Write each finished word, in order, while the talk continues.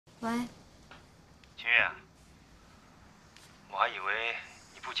喂，秦月，我还以为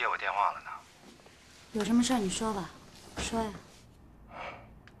你不接我电话了呢。有什么事儿你说吧，说呀。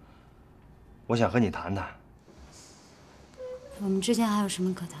我想和你谈谈。我们之间还有什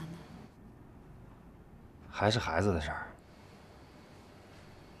么可谈的？还是孩子的事儿。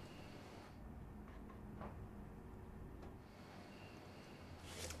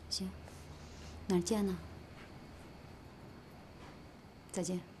行，哪儿见呢？再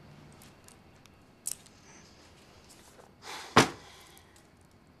见。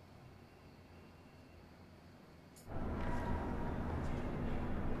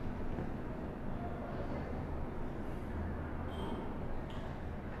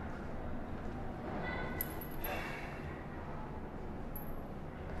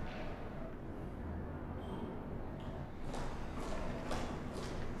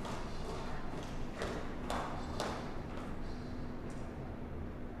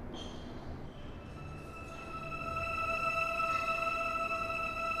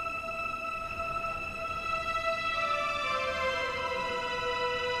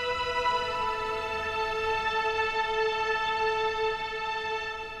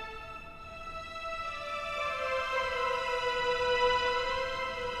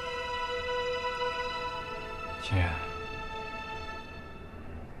秦月，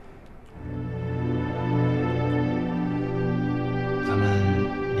咱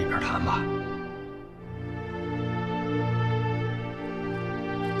们里边谈吧。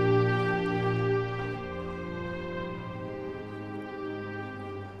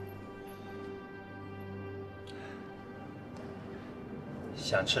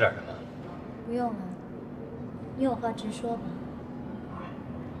想吃点什么？不用了，你有话直说吧。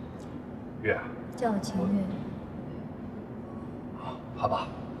月，叫我秦月。好吧，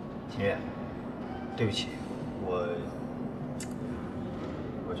秦月，对不起，我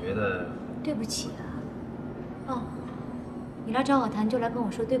觉得对不起啊。哦，你来找我谈就来跟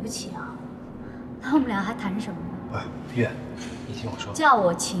我说对不起啊？那我们俩还谈什么呢？不是月，你听我说。叫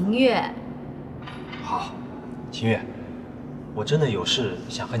我秦月。好，秦月，我真的有事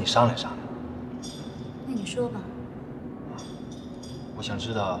想和你商量商量。那你说吧。我想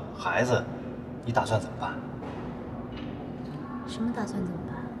知道孩子，你打算怎么办？什么打算怎么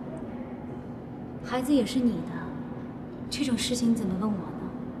办？孩子也是你的，这种事情怎么问我呢？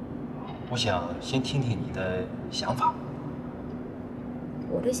我想先听听你的想法。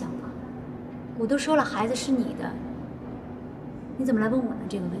我的想法，我都说了孩子是你的，你怎么来问我呢？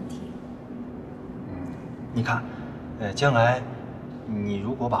这个问题。你看，将来你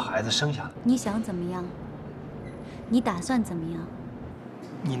如果把孩子生下来，你想怎么样？你打算怎么样？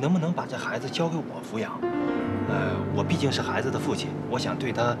你能不能把这孩子交给我抚养？我毕竟是孩子的父亲，我想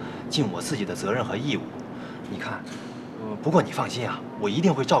对他尽我自己的责任和义务。你看，不过你放心啊，我一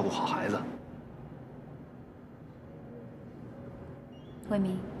定会照顾好孩子。慧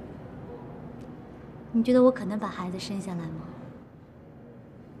明，你觉得我可能把孩子生下来吗？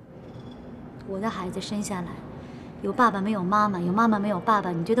我的孩子生下来，有爸爸没有妈妈，有妈妈没有爸爸，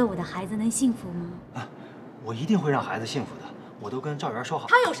你觉得我的孩子能幸福吗？啊，我一定会让孩子幸福的，我都跟赵元说好。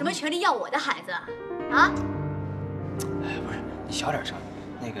他有什么权利要我的孩子？啊？哎，不是，你小点声。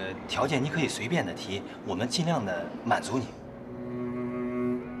那个条件你可以随便的提，我们尽量的满足你。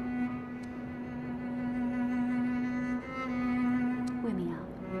魏明啊，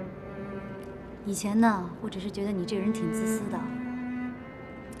以前呢，我只是觉得你这个人挺自私的。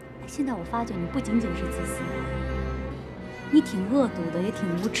现在我发觉你不仅仅是自私，你挺恶毒的，也挺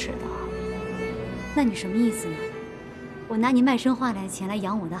无耻的。那你什么意思呢？我拿你卖身换来的钱来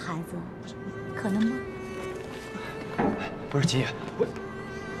养我的孩子，可能吗？不是秦野，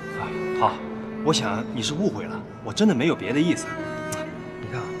好，我想你是误会了，我真的没有别的意思。你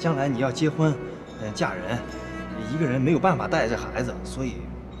看，将来你要结婚，嫁人，一个人没有办法带着孩子，所以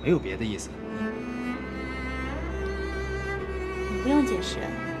没有别的意思。你不用解释，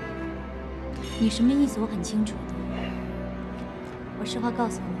你什么意思我很清楚的。我实话告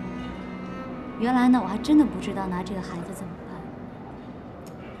诉你，原来呢我还真的不知道拿这个孩子怎么办，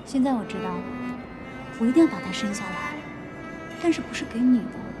现在我知道了，我一定要把他生下来，但是不是给你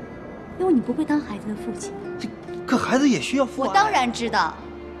的，因为你不会当孩子的父亲。可孩子也需要父爱。我当然知道，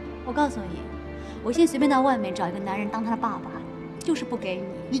我告诉你，我现在随便到外面找一个男人当他的爸爸，就是不给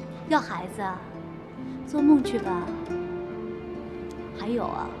你。你要孩子啊，做梦去吧。还有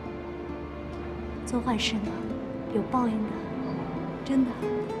啊，做坏事呢，有报应的，真的。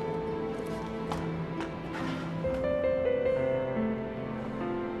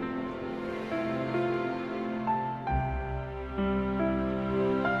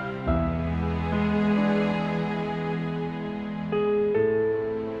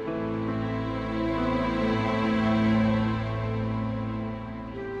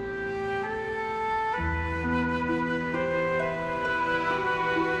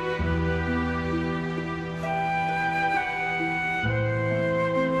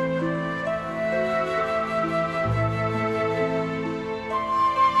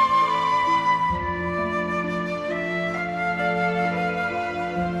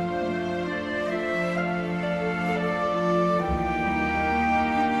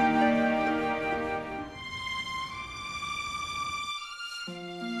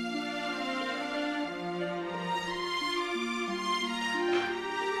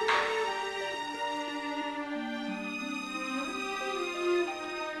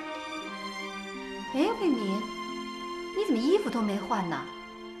哎，魏敏，你怎么衣服都没换呢？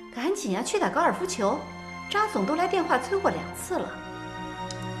赶紧呀，去打高尔夫球。张总都来电话催过2次了。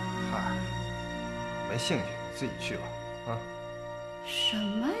嗨，没兴趣，你自己去吧。啊？什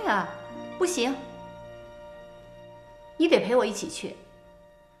么呀？不行，你得陪我一起去。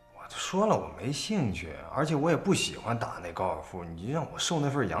我都说了我没兴趣，而且我也不喜欢打那高尔夫，你让我受那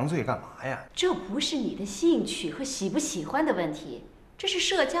份洋罪干嘛呀？这不是你的兴趣和喜不喜欢的问题，这是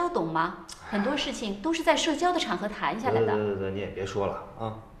社交，懂吗？很多事情都是在社交的场合谈下来的。得，你也别说了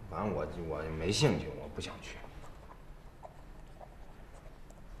啊，反正我没兴趣，我不想去。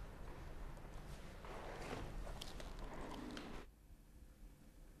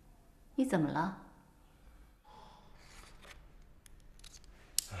你怎么了？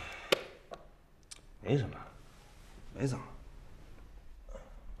没什么，没怎么。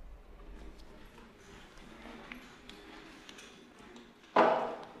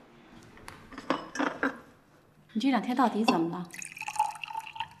你这2天到底怎么了？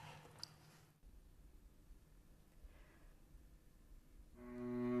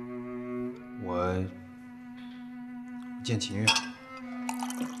我见秦月。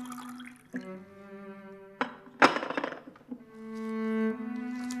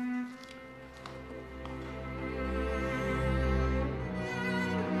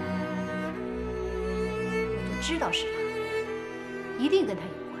知道是他，一定跟他有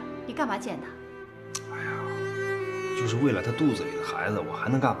关。你干嘛见他？哎呀，就是为了他肚子里的孩子，我还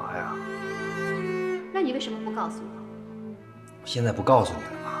能干嘛呀？那你为什么不告诉我？现在不告诉你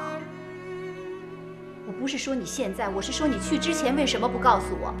了吗？我不是说你现在，我是说你去之前为什么不告诉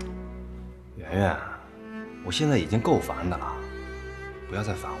我？圆圆，我现在已经够烦的了，不要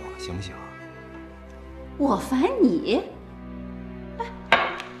再烦我了，行不行？我烦你？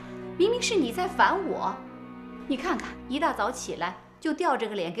哎，明明是你在烦我。你看看，一大早起来就吊着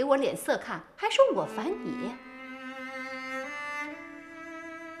个脸给我脸色看，还说我烦你。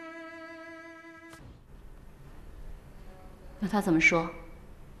那他怎么说？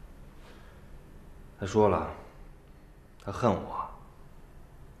他说了，他恨我，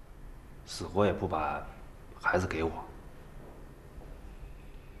死活也不把孩子给我。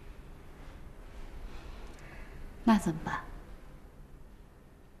那怎么办？